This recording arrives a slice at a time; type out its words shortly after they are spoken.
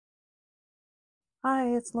Hi,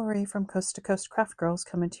 it's Lori from Coast to Coast Craft Girls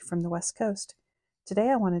coming to you from the West Coast.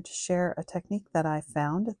 Today I wanted to share a technique that I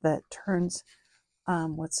found that turns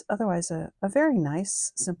what's otherwise a very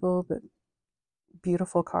nice, simple, but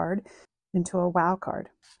beautiful card into a wow card.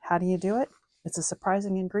 How do you do it? It's a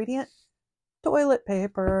surprising ingredient, toilet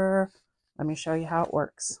paper. Let me show you how it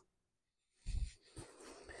works.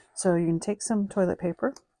 So you can take some toilet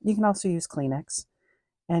paper. You can also use Kleenex.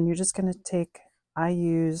 And you're just going to take, I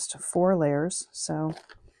used 4 layers, so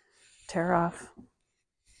tear off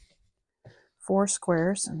 4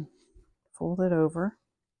 squares and fold it over.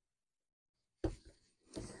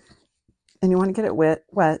 And you want to get it wet.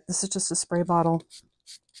 This is just a spray bottle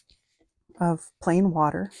of plain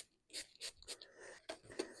water.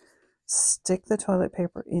 Stick the toilet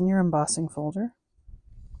paper in your embossing folder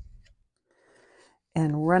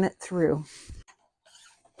and run it through.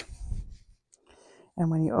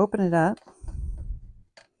 And when you open it up,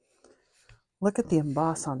 look at the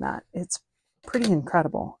emboss on that. It's pretty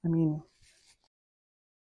incredible. I mean,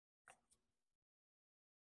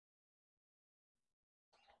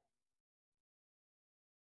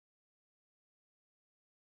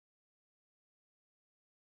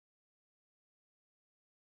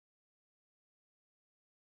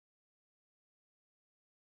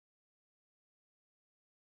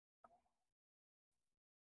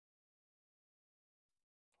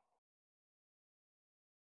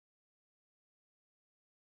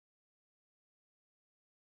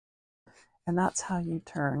 and that's how you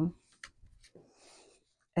turn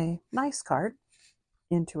a nice card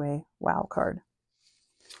into a wow card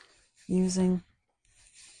using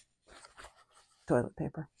toilet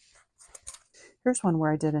paper. Here's one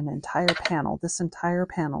where I did an entire panel. This entire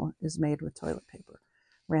panel is made with toilet paper.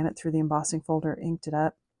 Ran it through the embossing folder, inked it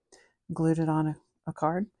up, glued it on a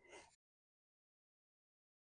card.